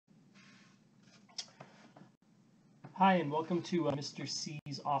Hi, and welcome to Mr.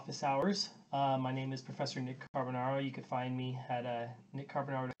 C's Office Hours. My name is Professor Nick Carbonaro. You can find me at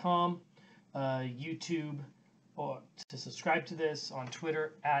nickcarbonaro.com, YouTube, or to subscribe to this on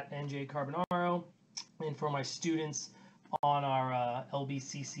Twitter at njcarbonaro, and for my students on our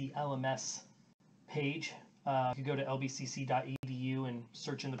LBCC LMS page, you can go to lbcc.edu and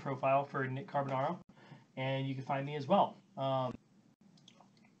search in the profile for Nick Carbonaro, and you can find me as well.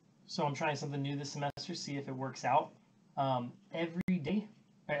 So I'm trying something new this semester, see if it works out. Every day,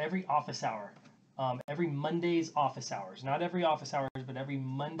 or every office hour, every Monday's office hours, not every office hours, but every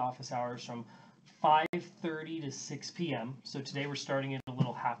Monday office hours from 5:30 to 6 p.m. So today we're starting it a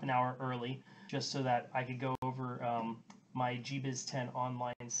little half an hour early, just so that I could go over my GBUS 10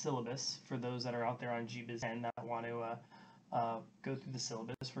 online syllabus for those that are out there on GBUS 10 that want to go through the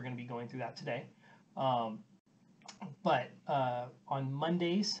syllabus. We're going to be going through that today. But on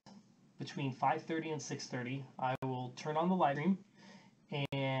Mondays, between 5:30 and 6:30, I will turn on the live stream,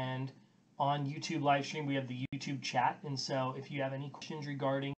 and on YouTube live stream we have the YouTube chat. And so if you have any questions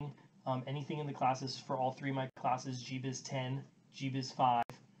regarding anything in the classes for all three of my classes, GBUS 10, GBUS 5,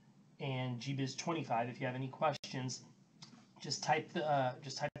 and GBUS 25, if you have any questions, just type the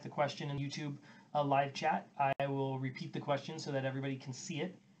question in YouTube live chat. I will repeat the question so that everybody can see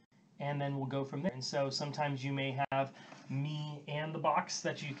it, and then we'll go from there. And so sometimes you may have me and the box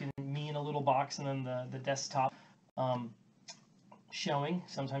that you can, me in a little box, and then the desktop showing.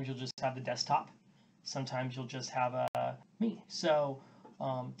 Sometimes you'll just have the desktop. Sometimes you'll just have me. So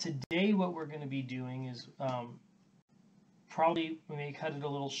today what we're going to be doing is probably, we may cut it a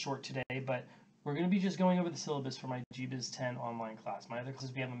little short today, but we're going to be just going over the syllabus for my GBUS 10 online class. My other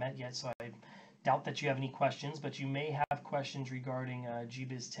classes we haven't met yet, so I doubt that you have any questions, but you may have questions regarding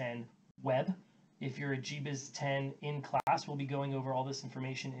GBUS 10 web. If you're a GBUS 10 in class, we'll be going over all this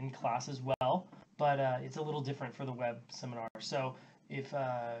information in class as well, but it's a little different for the web seminar. So if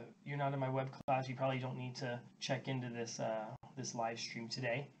you're not in my web class, you probably don't need to check into this live stream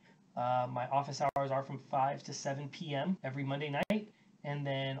today. My office hours are from 5 to 7 p.m. every Monday night, and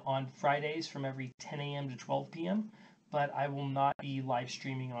then on Fridays from every 10 a.m. to 12 p.m. But I will not be live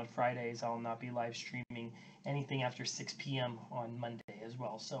streaming on Fridays. I will not be live streaming anything after 6 p.m. on Monday as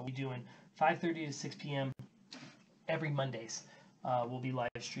well. So we're doing 5:30 to 6 p.m. every Mondays. We'll be live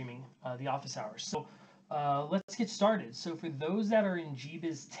streaming the office hours. So let's get started. So for those that are in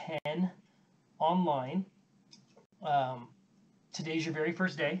GBUS 10 online, today's your very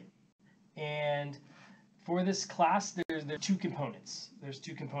first day. And for this class, there are two components. There's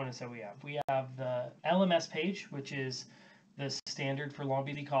two components that we have. We have the LMS page, which is the standard for Long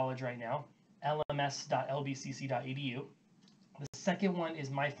Beach College right now, lms.lbcc.edu. The second one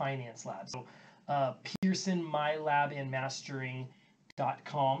is My Finance Lab. So Pearson, MyLab, and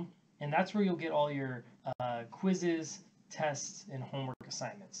Mastering.com. And that's where you'll get all your quizzes, tests, and homework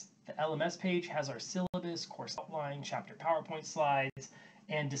assignments. The LMS page has our syllabus, course outline, chapter PowerPoint slides,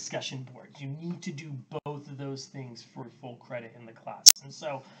 and discussion boards. You need to do both of those things for full credit in the class. And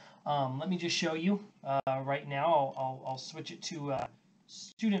so let me just show you right now. I'll switch it to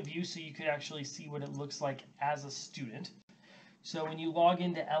student view so you could actually see what it looks like as a student. So when you log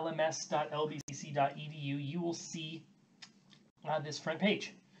into lms.lbcc.edu, you will see this front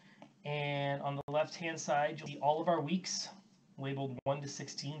page. And on the left-hand side, you'll see all of our weeks labeled 1 to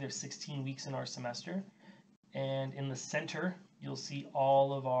 16. There's 16 weeks in our semester. And in the center, you'll see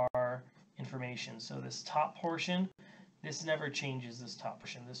all of our information. So this top portion, this never changes, this top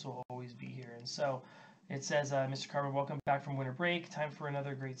portion. This will always be here. And so it says, Mr. Carver, welcome back from winter break. Time for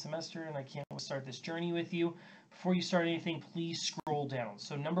another great semester, and I can't wait to start this journey with you. Before you start anything, please scroll down.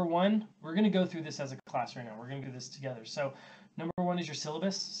 So number one, we're going to go through this as a class right now. We're going to do this together. So number one is your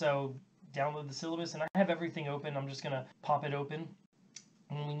syllabus. So download the syllabus, and I have everything open. I'm just going to pop it open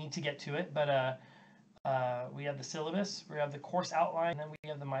when we need to get to it. But we have the syllabus, we have the course outline, and then we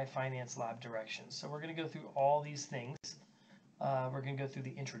have the My Finance Lab directions. So we're going to go through all these things. We're going to go through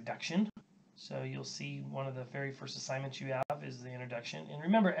the introduction. So you'll see one of the very first assignments you have is the introduction. And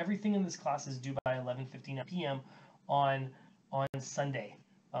remember, everything in this class is due by 11:59 p.m. on Sunday,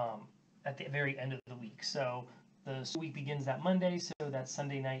 at the very end of the week. So the week begins that Monday, so that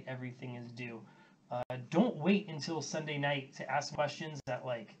Sunday night everything is due. Don't wait until Sunday night to ask questions at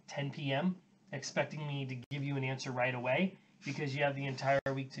like 10 p.m. expecting me to give you an answer right away, because you have the entire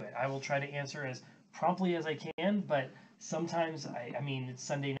week to do it. I will try to answer as promptly as I can, but sometimes, I mean, it's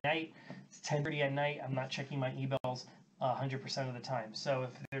Sunday night, it's 10:30 at night, I'm not checking my emails 100% of the time. So if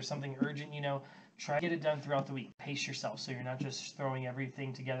there's something urgent, try to get it done throughout the week. Pace yourself so you're not just throwing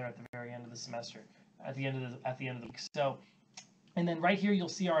everything together at the very end of the semester, at the end of the week. So And then right here, you'll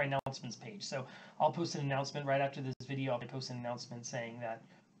see our announcements page. So I'll post an announcement right after this video. I'll post an announcement saying that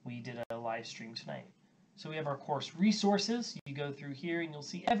we did a live stream tonight. So we have our course resources. You go through here and you'll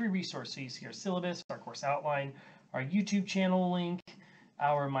see every resource. So you see our syllabus, our course outline, our YouTube channel link,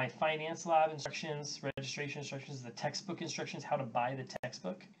 our My Finance Lab instructions, registration instructions, the textbook instructions, how to buy the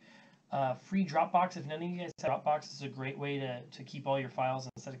textbook. Free Dropbox. If none of you guys have Dropbox, it's a great way to keep all your files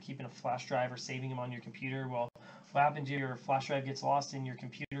instead of keeping a flash drive or saving them on your computer. Well, what happens if your flash drive gets lost and your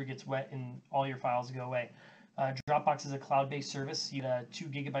computer gets wet and all your files go away? Dropbox is a cloud-based service. You get 2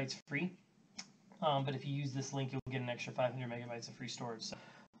 gigabytes free. But if you use this link, you'll get an extra 500 megabytes of free storage. So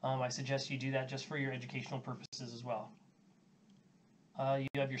I suggest you do that just for your educational purposes as well. You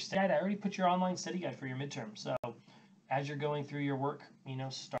have your study guide. I already put your online study guide for your midterm. So as you're going through your work,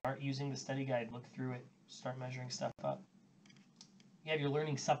 start using the study guide, look through it, start measuring stuff up. You have your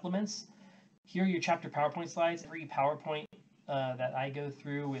learning supplements. Here are your chapter PowerPoint slides. Every PowerPoint that I go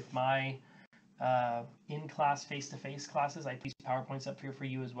through with my in-class, face-to-face classes, I place PowerPoints up here for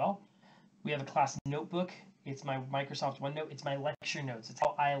you as well. We have a class notebook. It's my Microsoft OneNote. It's my lecture notes. It's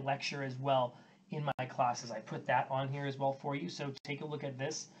how I lecture as well in my classes. I put that on here as well for you. So take a look at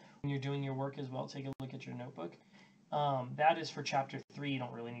this when you're doing your work as well. Take a look at your notebook. That is for chapter 3. You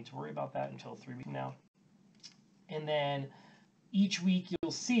don't really need to worry about that until 3 weeks from now. And then each week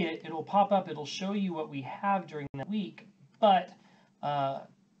you'll see it. It'll pop up. It'll show you what we have during that week. But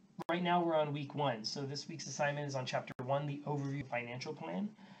right now we're on week 1. So this week's assignment is on chapter 1, the overview financial plan.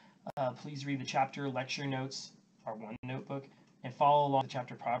 Please read the chapter lecture notes, our one notebook, and follow along the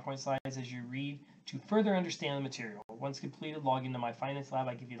chapter PowerPoint slides as you read to further understand the material. Once completed, log into My Finance Lab.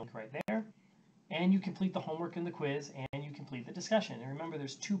 I give you the link right there. And you complete the homework and the quiz, and you complete the discussion. And remember,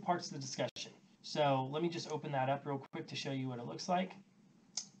 there's 2 parts to the discussion. So let me just open that up real quick to show you what it looks like.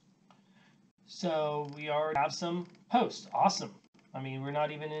 So we already have some posts. Awesome. I mean, we're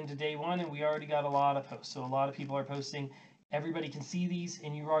not even into day 1, and we already got a lot of posts. So a lot of people are posting. Everybody can see these,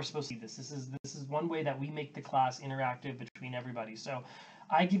 and you are supposed to see this. This is one way that we make the class interactive between everybody. So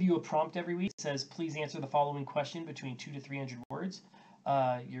I give you a prompt every week. It says, please answer the following question between 200 to 300 words.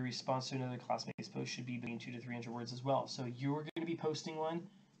 Your response to another classmate's post should be between 200 to 300 words as well. So you're going to be posting one.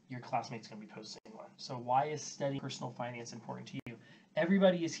 Your classmate's going to be posting one. So why is studying personal finance important to you?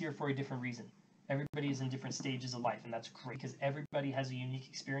 Everybody is here for a different reason. Everybody is in different stages of life, and that's great because everybody has a unique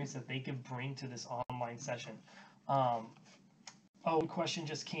experience that they can bring to this online session. One question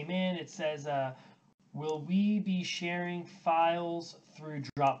just came in. It says, will we be sharing files through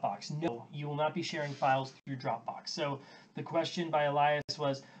Dropbox? No, you will not be sharing files through Dropbox. So the question by Elias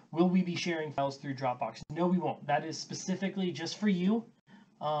was, will we be sharing files through Dropbox? No, we won't. That is specifically just for you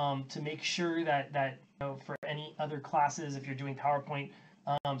to make sure that for any other classes, if you're doing PowerPoint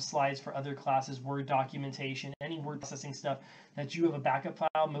slides for other classes, Word documentation, any word processing stuff, that you have a backup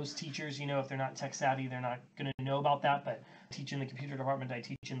file. Most teachers, if they're not tech savvy, they're not going to know about that, but I teach in the computer department, I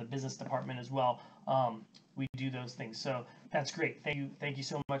teach in the business department as well. We do those things. So that's great. Thank you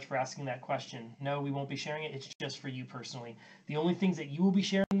so much for asking that question. No, we won't be sharing it. It's just for you personally. The only things that you will be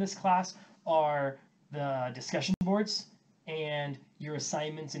sharing in this class are the discussion boards and your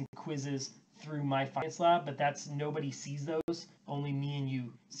assignments and quizzes through My Finance Lab, but nobody sees those. Only me and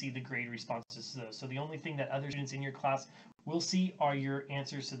you see the grade responses to those. So the only thing that other students in your class will see are your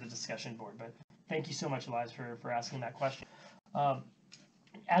answers to the discussion board. But thank you so much, Elias, for asking that question.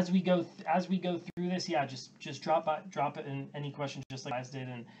 As we go through this, yeah, just drop it in any questions just like Elias did,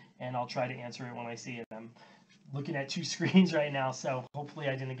 and I'll try to answer it when I see it. I'm looking at 2 screens right now, so hopefully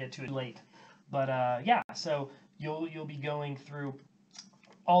I didn't get too late. But yeah, so you'll be going through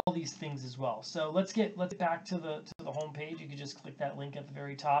all these things as well. So let's get back to the home page. You can just click that link at the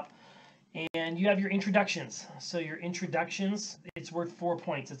very top, and you have your introductions. So your introductions, it's worth 4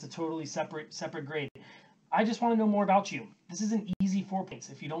 points. It's a totally separate grade. I just want to know more about you. This is an easy 4 points.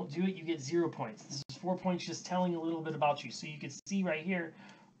 If you don't do it, you get 0 points. This is 4 points just telling a little bit about you. So you can see right here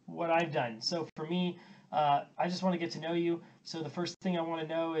what I've done. So for me, I just want to get to know you. So the first thing I want to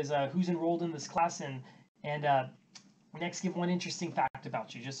know is who's enrolled in this class, and next, give one interesting fact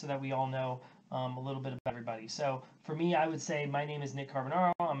about you, just so that we all know a little bit about everybody. So for me, I would say my name is Nick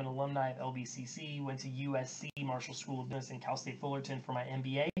Carbonaro. I'm an alumni of LBCC, went to USC, Marshall School of Business, and Cal State Fullerton for my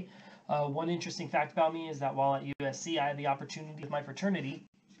MBA. One interesting fact about me is that while at USC, I had the opportunity with my fraternity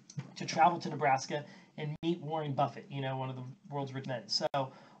to travel to Nebraska and meet Warren Buffett, one of the world's rich men. So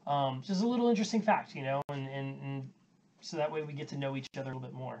just a little interesting fact, and so that way we get to know each other a little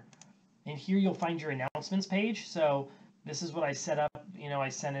bit more. And here you'll find your announcements page. So this is what I set up. I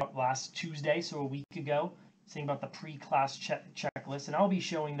sent it out last Tuesday, so a week ago, saying about the pre-class checklist. And I'll be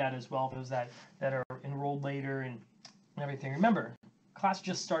showing that as well for those that are enrolled later and and everything. Remember, class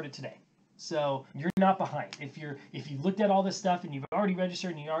just started today. So you're not behind. If you've looked at all this stuff and you've already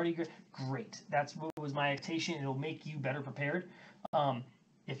registered and you already great. That's what was my expectation. It'll make you better prepared.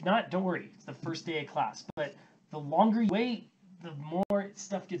 If not, don't worry. It's the first day of class. But the longer you wait, the more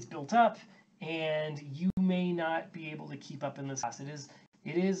stuff gets built up, and you may not be able to keep up in this class.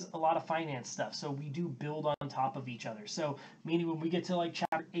 It is a lot of finance stuff. So we do build on top of each other. So meaning when we get to like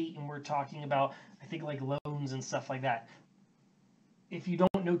chapter 8 and we're talking about, I think, like loans and stuff like that, if you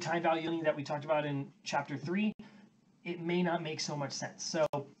don't know time value that we talked about in chapter 3, it may not make so much sense. So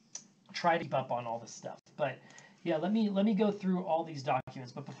try to keep up on all this stuff. But yeah, let me go through all these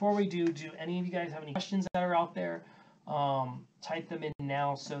documents. But before we do any of you guys have any questions that are out there? Type them in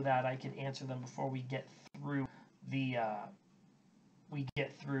now so that I can answer them before we get through the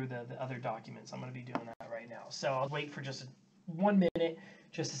other documents. I'm going to be doing that right now. So I'll wait for just 1 minute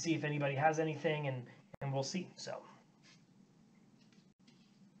just to see if anybody has anything, and we'll see. So.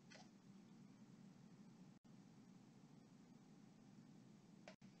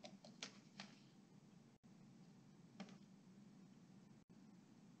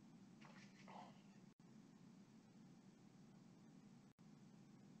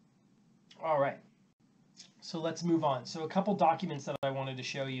 All right, so let's move on. So a couple documents that I wanted to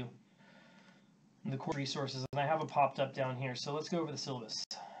show you, the core resources, and I have it popped up down here. So let's go over the syllabus.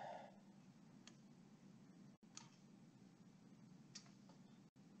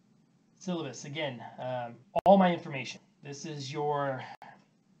 Syllabus, again, all my information. This is your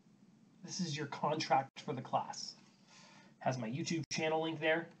contract for the class. Has my YouTube channel link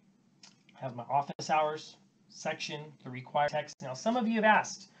there. Has my office hours section, the required text. Now, some of you have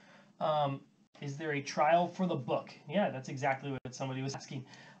asked, is there a trial for the book? Yeah, that's exactly what somebody was asking,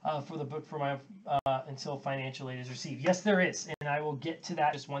 for the book for my until financial aid is received. Yes, there is, and I will get to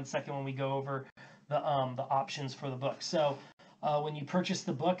that just 1 second when we go over the options for the book. So when you purchase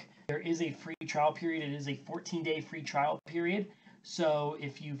the book, there is a free trial period. It is a 14-day free trial period. So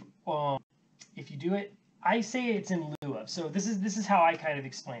if you do it, I say it's in lieu of. So this is how I kind of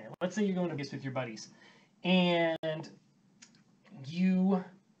explain it. Let's say you're going to Vegas with your buddies, and you're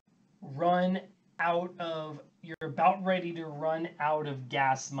about ready to run out of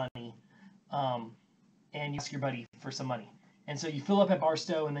gas money, and you ask your buddy for some money. And so you fill up at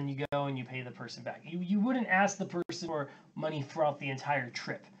Barstow, and then you go and you pay the person back. You wouldn't ask the person for money throughout the entire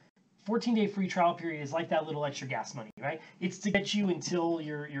trip. 14-day free trial period is like that little extra gas money, right? It's to get you until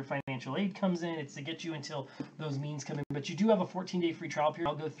your financial aid comes in. It's to get you until those means come in. But you do have a 14-day free trial period.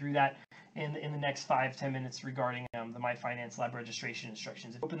 I'll go through that in the next 5-10 minutes regarding the My Finance Lab registration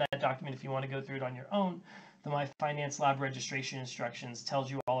instructions. Open that document if you want to go through it on your own. The My Finance Lab registration instructions tells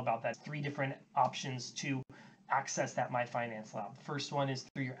you all about that. 3 different options to access that My Finance Lab. The first one is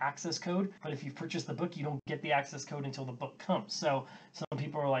through your access code, but if you've purchased the book, you don't get the access code until the book comes. So some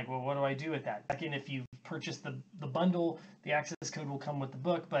people are like, well, what do I do with that? Second, if you've purchased the bundle, the access code will come with the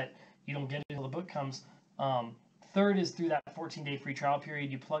book, but you don't get it until the book comes. Third is through that 14-day free trial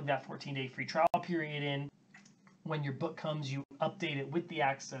period. You plug that 14-day free trial period in. When your book comes, you update it with the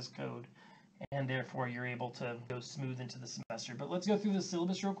access code, and therefore you're able to go smooth into the semester. But let's go through the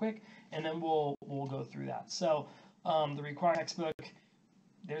syllabus real quick, and then we'll go through that. So the required textbook,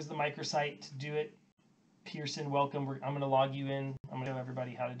 there's the microsite to do it. Pearson, welcome. I'm going to log you in. I'm going to show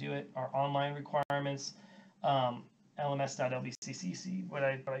everybody how to do it. Our online requirements, lms.lbccc, what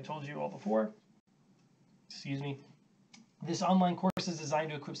I told you all before. Excuse me. This online course is designed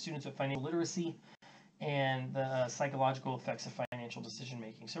to equip students with financial literacy and the psychological effects of financial decision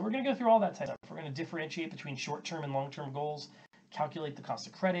making. So we're going to go through all that type of stuff. We're going to differentiate between short-term and long-term goals, calculate the cost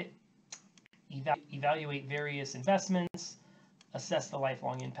of credit, evaluate various investments, assess the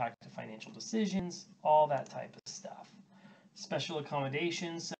lifelong impact of financial decisions, all that type of stuff. Special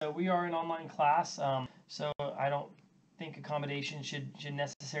accommodations. So we are an online class, so I don't think accommodation should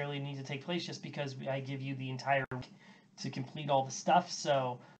necessarily need to take place just because I give you the entire week to complete all the stuff.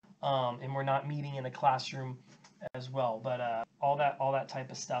 So and we're not meeting in a classroom as well, but all that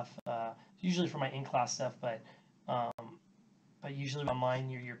type of stuff, usually for my in-class stuff, but usually online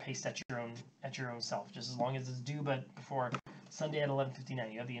you're paced at your own self, just as long as it's due, but before Sunday at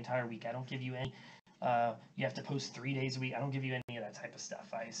 11:59. You have the entire week. I don't give you any you have to post 3 days a week. I don't give you any of that type of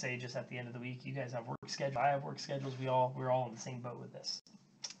stuff. I say just at the end of the week, you guys have work schedules, I have work schedules, we're all in the same boat with this.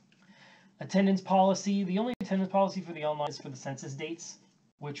 Attendance policy. The only attendance policy for the online is for the census dates,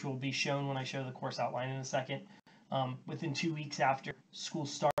 which will be shown when I show the course outline in a second. Within 2 weeks after school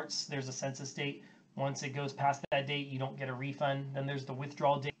starts, there's a census date. Once it goes past that date, you don't get a refund. Then there's the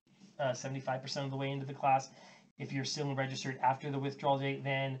withdrawal date, 75% of the way into the class. If you're still registered after the withdrawal date,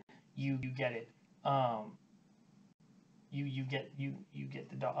 then you get it. you get the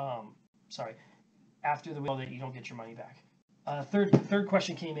sorry, after the audit you don't get your money back. Third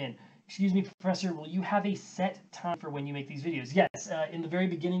question came in. Excuse me, Professor, will you have a set time for when you make these videos? Yes, in the very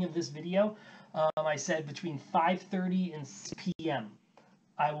beginning of this video, I said between 5:30 and 6 p.m.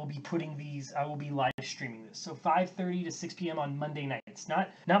 I will be live streaming this. So 5:30 to 6 p.m. on Monday nights.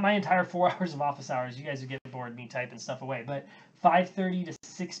 Not my entire 4 hours of office hours. You guys would get bored of me typing stuff away. But 5:30 to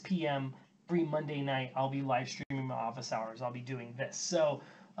 6 p.m. every Monday night, I'll be live streaming my office hours. I'll be doing this. So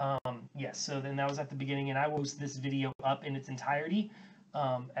yes, so then that was at the beginning, and I will post this video up in its entirety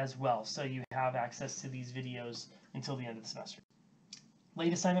as well. So you have access to these videos until the end of the semester.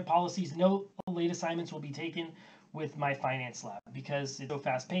 Late assignment policies. No late assignments will be taken with my finance lab because it's so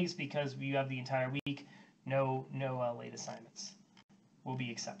fast paced, because you have the entire week. No late assignments will be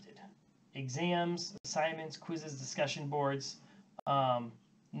accepted. Exams, assignments, quizzes, discussion boards.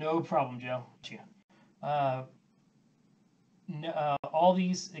 No problem, Joe. All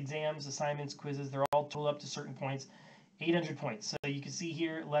these exams, assignments, quizzes, they're all totaled up to certain points, 800 points. So you can see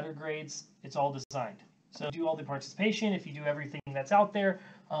here, letter grades, it's all designed. So do all the participation. If you do everything that's out there,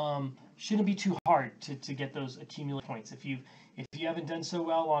 shouldn't be too hard to get those accumulated points. If you haven't done so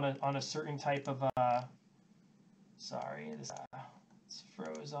well on a certain type of sorry, this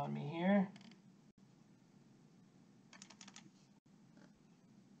froze on me here.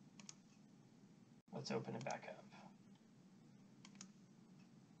 Let's open it back up.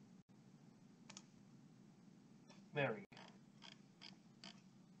 There we go.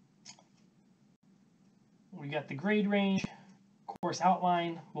 We got the grade range, course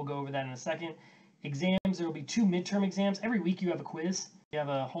outline. We'll go over that in a second. Exams, there will be 2 midterm exams. Every week you have a quiz. You have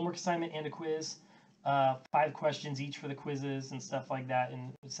a homework assignment and a quiz. 5 questions each for the quizzes and stuff like that,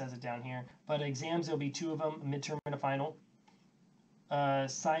 and it says it down here. But exams, there'll be 2 of them, a midterm and a final.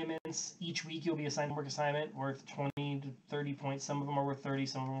 Assignments, each week you'll be assigned a homework assignment worth 20 to 30 points. Some of them are worth 30,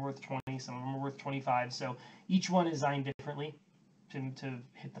 some of them are worth 20, some of them are worth 25. So each one is designed differently to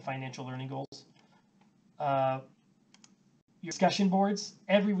hit the financial learning goals. Your discussion boards,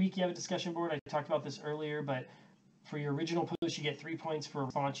 every week you have a discussion board. I talked about this earlier, but for your original post you get 3 points. For a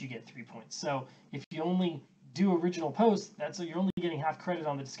response you get 3 points. So if you only do original posts, you're only getting half credit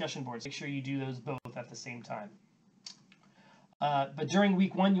on the discussion boards. Make sure you do those both at the same time. But during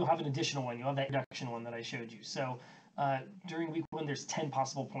week 1 you'll have an additional one. You'll have that introduction one that I showed you. So during week 1 there's 10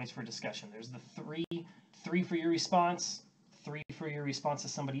 possible points for discussion. There's the 3 for your response, 3 for your response to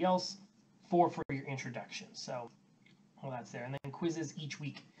somebody else, 4 for your introduction. So well, that's there. And then quizzes each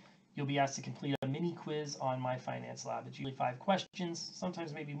week. You'll be asked to complete a mini quiz on My Finance Lab. It's usually 5 questions,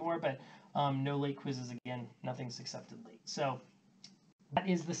 sometimes maybe more, but no late quizzes again. Nothing's accepted late. So that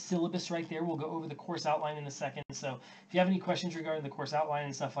is the syllabus right there. We'll go over the course outline in a second. So if you have any questions regarding the course outline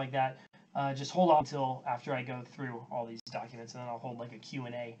and stuff like that, just hold on until after I go through all these documents, and then I'll hold like a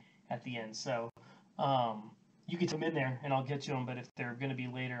Q&A at the end. So you can come in there and I'll get to them, but if they're going to be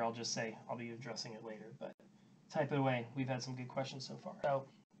later, I'll just say I'll be addressing it later. But type it away. We've had some good questions so far. So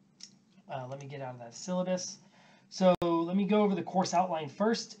let me get out of that syllabus. So let me go over the course outline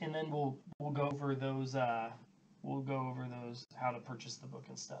first, and then we'll go over those how to purchase the book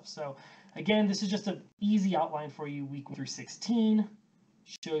and stuff. So again, this is just an easy outline for you, week 1 through 16.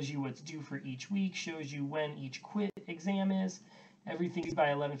 Shows you what's due for each week, shows you when each quiz exam is. Everything is by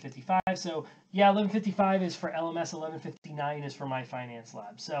 11:55. So yeah, 11:55 is for LMS, 11:59 is for My Finance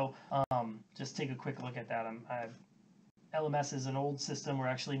Lab. So just take a quick look at that. LMS is an old system. We're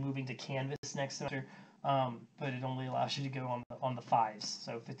actually moving to Canvas next semester, but it only allows you to go on the 5s,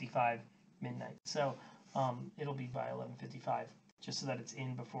 so 55 midnight. So it'll be by 11:55, just so that it's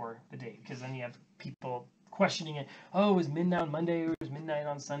in before the date, because then you have people questioning it. Oh, is midnight on Monday or is midnight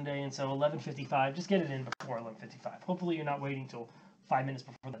on Sunday? And so 11:55, just get it in before 11:55. Hopefully you're not waiting till 5 minutes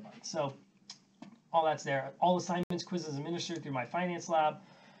before the deadline. So all that's there. All assignments, quizzes administered through My Finance Lab.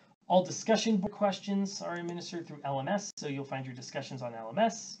 All discussion board questions are administered through LMS. So you'll find your discussions on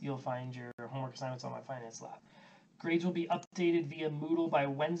LMS. You'll find your homework assignments on My Finance Lab. Grades will be updated via Moodle by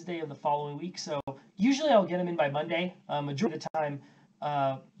Wednesday of the following week. So usually I'll get them in by Monday. Majority of the time,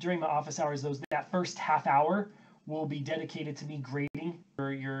 during my office hours, that first half hour will be dedicated to me grading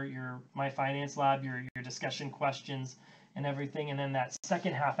your My Finance Lab, your discussion questions and everything. And then that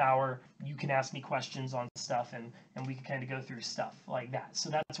second half hour, you can ask me questions on stuff, and we can kind of go through stuff like that. So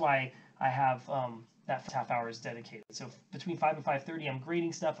that's why I have that first half hour is dedicated. So between 5 and 5:30, I'm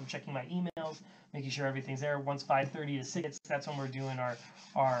grading stuff. I'm checking my emails, making sure everything's there. Once 5:30 to 6, that's when we're doing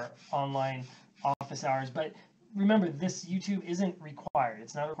our online office hours. But remember, this YouTube isn't required.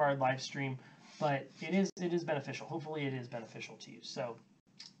 It's not a required live stream, but it is beneficial. Hopefully it is beneficial to you. So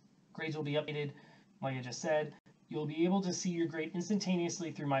grades will be updated, like I just said. you'll be able to see your grade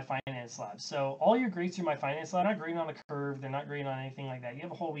instantaneously through My Finance Lab. So all your grades through My Finance Lab are not graded on a curve. They're not graded on anything like that. You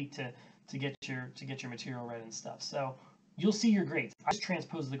have a whole week to get your material read and stuff. So you'll see your grades. I just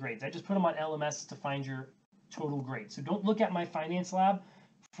transpose the grades. I just put them on LMS to find your total grade. So don't look at My Finance Lab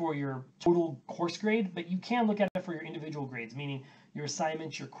for your total course grade, but you can look at it for your individual grades, meaning your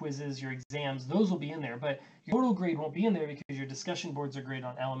assignments, your quizzes, your exams. Those will be in there, but your total grade won't be in there because your discussion boards are graded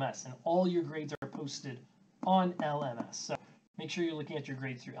on LMS, and all your grades are posted on LMS. So make sure you're looking at your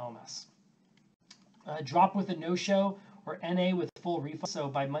grades through LMS. Drop with a no-show or NA with full refund. So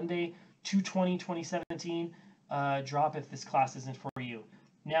by Monday, 2/20/2017, drop if this class isn't for you.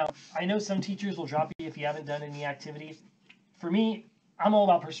 Now, I know some teachers will drop you if you haven't done any activity. For me, I'm all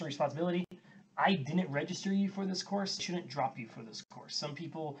about personal responsibility. I didn't register you for this course. I shouldn't drop you for this course. Some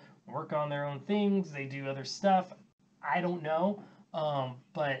people work on their own things. They do other stuff. I don't know.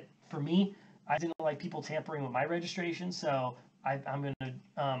 But for me, I didn't like people tampering with my registration, so I'm going to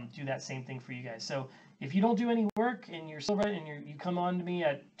do that same thing for you guys. So if you don't do any work and you're still right and you come on to me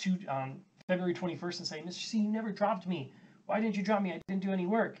at February 21st and say, Mr. C, you never dropped me. Why didn't you drop me? I didn't do any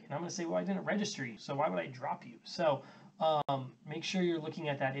work. And I'm going to say, well, I didn't register you, so why would I drop you? So make sure you're looking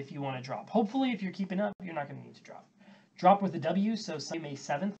at that if you want to drop. Hopefully, if you're keeping up, you're not going to need to drop. Drop with a W, so Sunday, May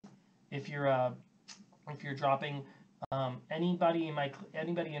 7th. If you're dropping, anybody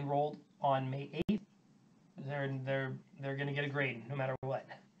enrolled on May 8th, they're going to get a grade no matter what.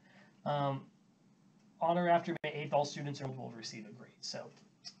 On or after May 8th, all students will receive a grade. So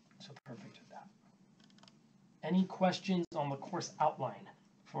perfect with that. Any questions on the course outline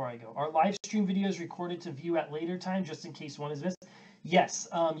before I go? Are live stream videos recorded to view at later time just in case one is missed? Yes.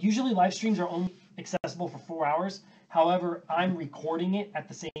 Usually live streams are only accessible for 4 hours. However, I'm recording it at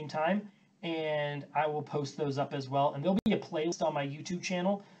the same time, and I will post those up as well. And there'll be a playlist on my YouTube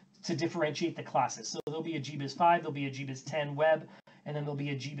channel to differentiate the classes. So there'll be a GBUS 5, there'll be a GBUS 10 web, and then there'll be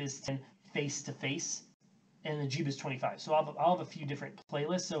a GBUS 10 face-to-face, and the GBUS 25. So I'll have a few different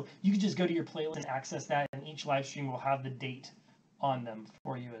playlists. So you can just go to your playlist and access that, and each live stream will have the date on them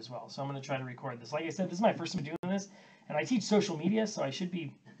for you as well. So I'm going to try to record this. Like I said, this is my first time doing this, and I teach social media, so I should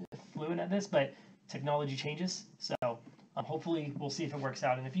be fluent at this, but technology changes. So hopefully we'll see if it works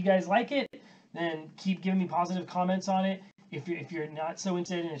out. And if you guys like it, then keep giving me positive comments on it. If you're not so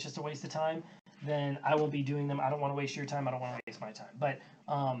interested and it's just a waste of time, then I won't be doing them. I don't want to waste your time. I don't want to waste my time.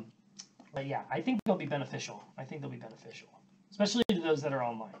 But yeah, I think they'll be beneficial. I think they'll be beneficial, especially to those that are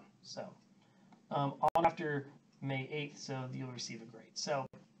online. So on after May 8th, so you'll receive a grade. So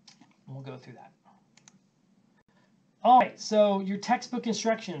we'll go through that. All right, so your textbook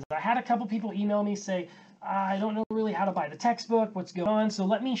instructions. I had a couple people email me say, I don't know really how to buy the textbook, what's going on. So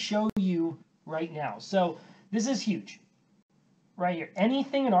let me show you right now. So this is huge. Right here.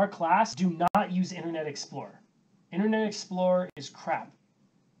 Anything in our class, do not use Internet Explorer. Internet Explorer is crap.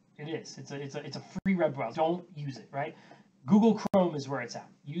 It is. It's a free web browser. Don't use it, right? Google Chrome is where it's at.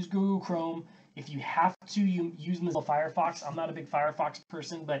 Use Google Chrome. If you have to, use Mozilla Firefox. I'm not a big Firefox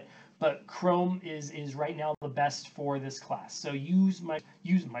person, but Chrome is right now the best for this class. So use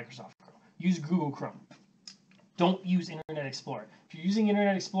Microsoft Chrome. Use Google Chrome. Don't use Internet Explorer. If you're using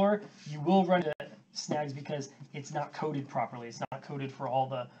Internet Explorer, you will run into snags because it's not coded properly. It's not coded for all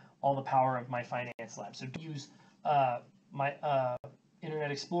the power of My Finance Lab. So don't use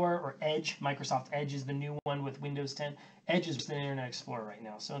Internet Explorer or Edge. Microsoft Edge is the new one with Windows 10. Edge is the Internet Explorer right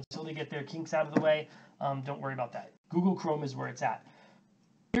now. So until they get their kinks out of the way, don't worry about that. Google Chrome is where it's at.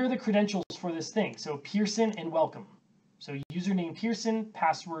 Here are the credentials for this thing. So Pearson and welcome. So username Pearson,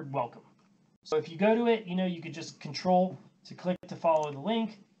 password welcome. So if you go to it, you could just control to click to follow the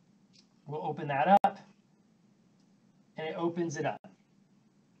link. We'll open that up, and it opens it up.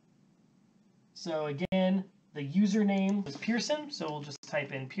 So again, the username was Pearson, so we'll just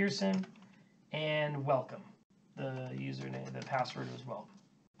type in Pearson and welcome. The username, the password was welcome.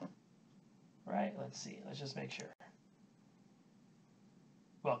 Right, let's see, let's just make sure.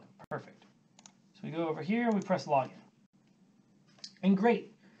 Welcome, perfect. So we go over here and we press login. And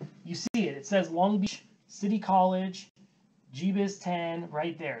great, you see it. It says Long Beach City College, GBUS 10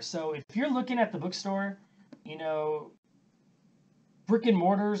 right there. So if you're looking at the bookstore, brick and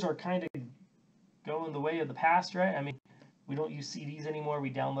mortars are kind of going the way of the past, right? I mean, we don't use CDs anymore.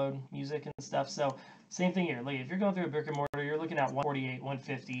 We download music and stuff. So same thing here. Like if you're going through a brick and mortar, you're looking at $148,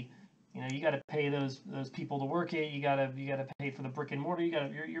 $150. You got to pay those people to work it. You got to pay for the brick and mortar.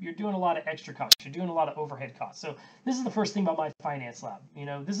 You're doing a lot of extra costs. You're doing a lot of overhead costs. So this is the first thing about My Finance Lab.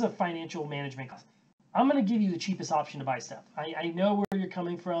 This is a financial management class. I'm going to give you the cheapest option to buy stuff. I know where you're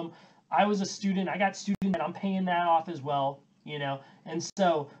coming from. I was a student. I got student debt. I'm paying that off as well, And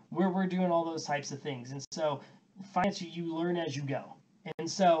so we're doing all those types of things. And so finance, you learn as you go. And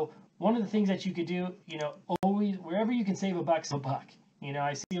so one of the things that you could do, always, wherever you can save a buck, save a buck.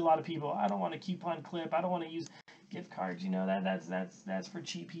 I see a lot of people, I don't want to coupon clip, I don't want to use gift cards, that's for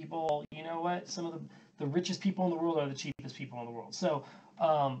cheap people. You know what? Some of the richest people in the world are the cheapest people in the world. So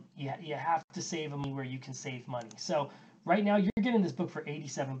you have to save money where you can save money. So right now you're getting this book for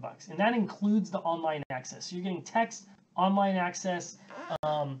 87 bucks, and that includes the online access. So you're getting text, online access,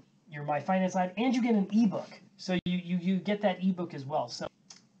 your My Finance Lab, and you get an ebook. So you get that ebook as well.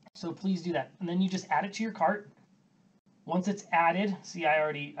 So please do that, and then you just add it to your cart. Once it's added, see, I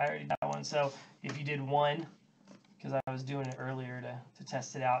already did that one. So if you did one, because I was doing it earlier to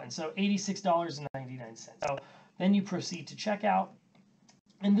test it out, and so $86.99. So then you proceed to checkout,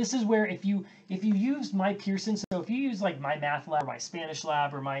 and this is where if you use My Pearson, so if you use like My Math Lab, or My Spanish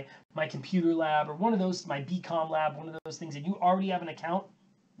Lab, or my Computer Lab, or one of those, My BCom Lab, one of those things, and you already have an account,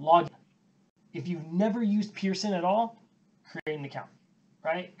 log in. If you've never used Pearson at all, create an account,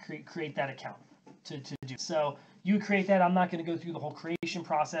 right? Create that account to do. So you create that. I'm not going to go through the whole creation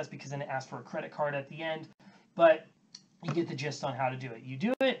process because then it asks for a credit card at the end, but you get the gist on how to do it. You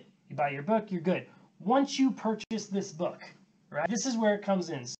do it, you buy your book, you're good. Once you purchase this book, right, this is where it comes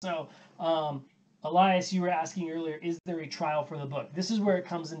in. So Elias, you were asking earlier, is there a trial for the book? This is where it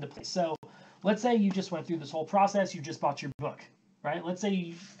comes into play. So let's say you just went through this whole process, you just bought your book, right? Let's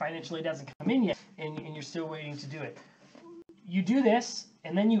say financial aid hasn't come in yet and you're still waiting to do it. You do this,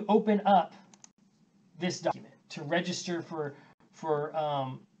 and then you open up this document to register for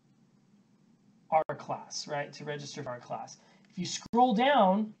our class, right? To register for our class. If you scroll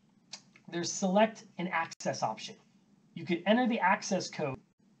down, there's select an access option. You could enter the access code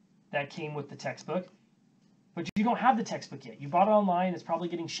that came with the textbook, but you don't have the textbook yet. You bought it online, it's probably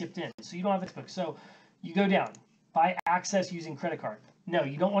getting shipped in, so you don't have the textbook. So you go down, buy access using credit card. No,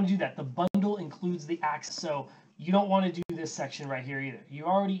 you don't want to do that. The bundle includes the access, so you don't want to do this section right here either. You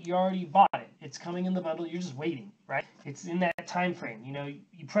already bought it. It's coming in the bundle. You're just waiting, right? It's in that time frame.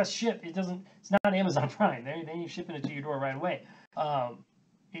 You press ship. It's not Amazon Prime. Then you're shipping it to your door right away.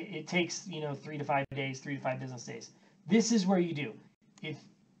 It takes 3 to 5 days, 3 to 5 business days. This is where you do. If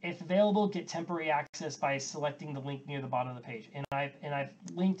available, get temporary access by selecting the link near the bottom of the page. And I've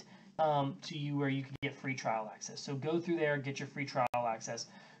linked to you where you can get free trial access. So go through there, get your free trial access.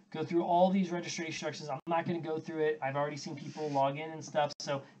 Go through all these registration instructions. I'm not going to go through it. I've already seen people log in and stuff,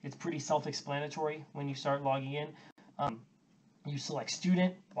 so it's pretty self-explanatory when you start logging in. You select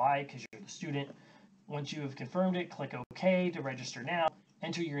student. Why? Because you're the student. Once you have confirmed it, click OK to register now.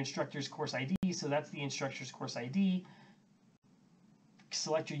 Enter your instructor's course ID. So that's the instructor's course ID.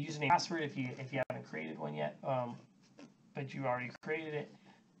 Select your username and password if you haven't created one yet, but you already created it.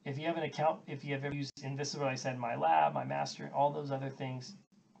 If you have an account, if you have ever used Invisible, I said My Lab, My Master, all those other things,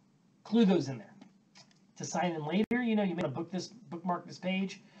 include those in there. To sign in later, you may want to bookmark this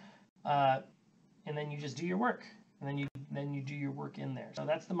page, and then you just do your work, and then you do your work in there. So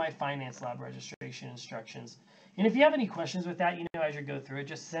that's the My Finance Lab registration instructions. And if you have any questions with that, as you go through it,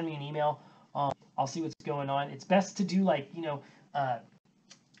 just send me an email. I'll see what's going on. It's best to do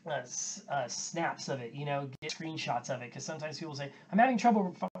snaps of it, get screenshots of it, because sometimes people say, I'm having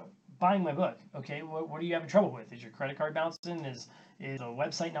trouble buying my book. Okay, what are you having trouble with? Is your credit card bouncing? Is the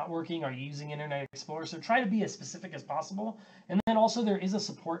website not working? Are you using Internet Explorer? So try to be as specific as possible. And then also there is a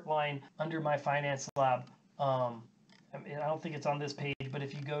support line under My Finance Lab. I don't think it's on this page, but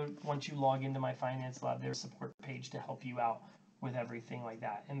if you go, once you log into My Finance Lab, there's a support page to help you out with everything like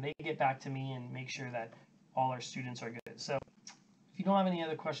that. And they get back to me and make sure that all our students are good. So if you don't have any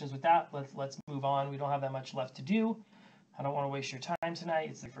other questions with that, let's move on. We don't have that much left to do. I don't want to waste your time tonight.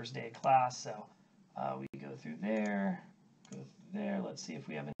 It's the first day of class, so we go through there, Let's see if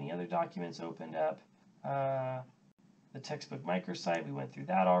we have any other documents opened up. The textbook microsite, we went through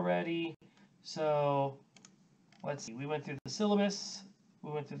that already. So let's see, we went through the syllabus,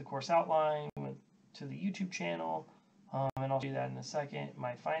 we went through the course outline, we went to the YouTube channel, and I'll do that in a second.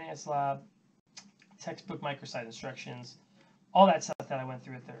 My Finance Lab, textbook microsite instructions, all that stuff that I went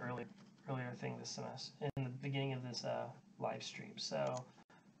through at the earlier thing this semester, in the beginning of this live stream. So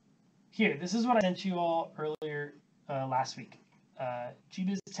here, this is what I sent you all earlier last week.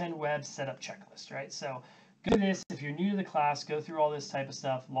 GBUS 10 web setup checklist, right? So go to this. If you're new to the class, go through all this type of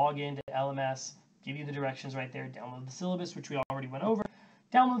stuff, log into LMS, give you the directions right there, download the syllabus, which we already went over,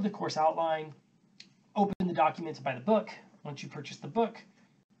 download the course outline, open the document to buy the book. Once you purchase the book,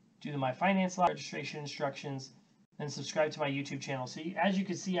 do the My Finance Lab registration instructions, then subscribe to my YouTube channel. So as you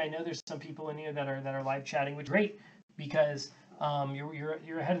can see, I know there's some people in here that are live chatting, which is great because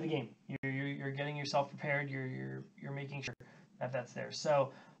you're ahead of the game. You're getting yourself prepared. You're making sure that that's there.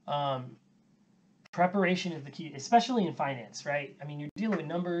 So preparation is the key, especially in finance, right? I mean, you're dealing with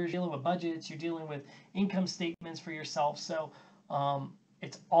numbers, you're dealing with budgets, you're dealing with income statements for yourself. So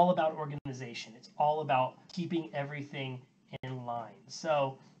it's all about organization. It's all about keeping everything in line.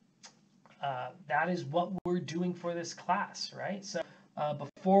 So that is what we're doing for this class, right? So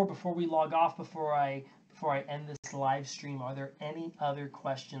before we log off, before I end this live stream, are there any other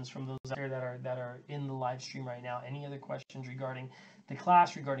questions from those out there that are in the live stream right now? Any other questions regarding the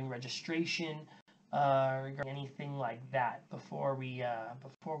class, regarding registration, regarding anything like that before we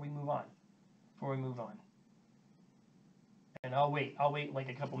move on? And I'll wait like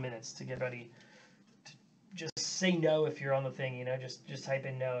a couple minutes to get ready. Just say no if you're on the thing, you know, just type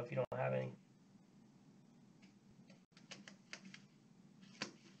in no if you don't have any.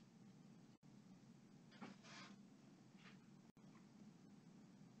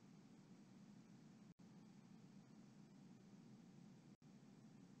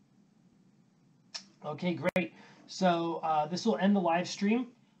 Okay, great. So this will end the live stream.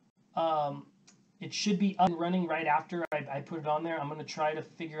 It should be up and running right after I put it on there. I'm going to try to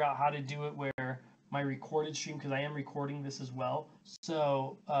figure out how to do it where my recorded stream, because I am recording this as well.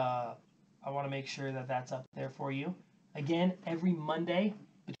 So I want to make sure that that's up there for you. Again, every Monday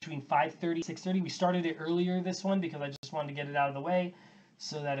between 5:30 and 6:30. We started it earlier, this one, because I just wanted to get it out of the way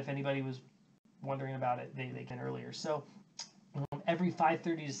so that if anybody was wondering about it, they can earlier. So every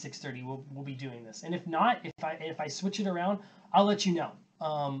 5:30 to 6:30 we'll be doing this. And if not, if I switch it around, I'll let you know.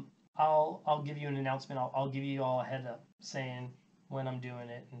 I'll give you an announcement. I'll give you all a heads up saying when I'm doing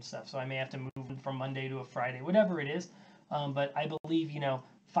it and stuff. So I may have to move from Monday to a Friday, whatever it is. But I believe,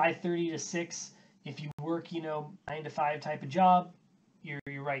 5:30 to 6. If you work, 9 to 5 type of job,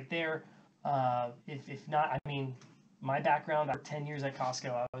 you're right there. If not, I mean, my background, I worked 10 years at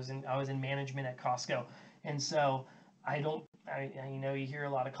Costco. I was in management at Costco, and so you hear a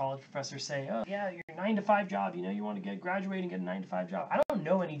lot of college professors say, oh yeah, your 9 to 5 job, you want to graduate and get a 9 to 5 job. I don't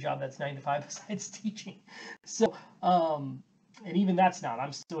know any job that's 9 to 5 besides teaching. So, and even that's not,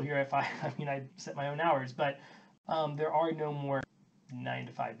 I'm still here at 5. I set my own hours, but there are no more 9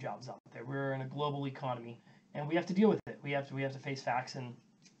 to 5 jobs out there. We're in a global economy and we have to deal with it. We have to face facts and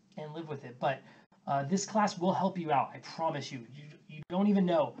live with it. But this class will help you out. I promise you. You don't even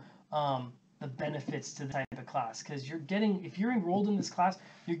know the benefits to the type of class, because if you're enrolled in this class,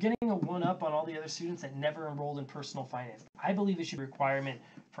 you're getting a 1-up on all the other students that never enrolled in personal finance. I believe it should be a requirement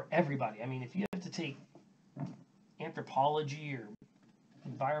for everybody. I mean, if you have to take anthropology or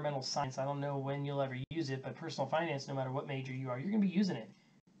environmental science, I don't know when you'll ever use it, but personal finance, no matter what major you are, you're going to be using it.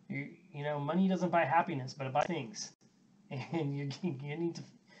 Money doesn't buy happiness, but it buys things. And you need to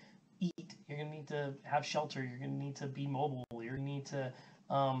eat. You're going to need to have shelter. You're going to need to be mobile. You're going to need to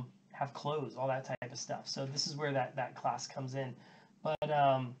have clothes, all that type of stuff. So this is where that class comes in. But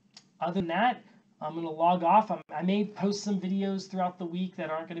other than that, I'm going to log off. I may post some videos throughout the week that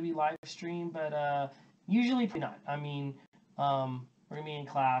aren't going to be live streamed, but usually not. I mean, we're going to be in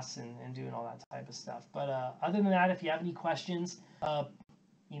class and doing all that type of stuff. But other than that, if you have any questions,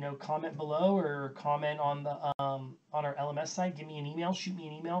 comment below or comment on our LMS site. Give me an email, shoot me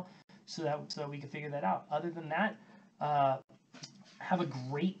an email so that we can figure that out. Other than that, have a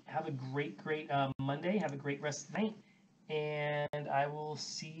great Monday. Have a great rest of the night, and I will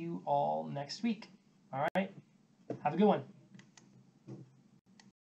see you all next week. All right, have a good one.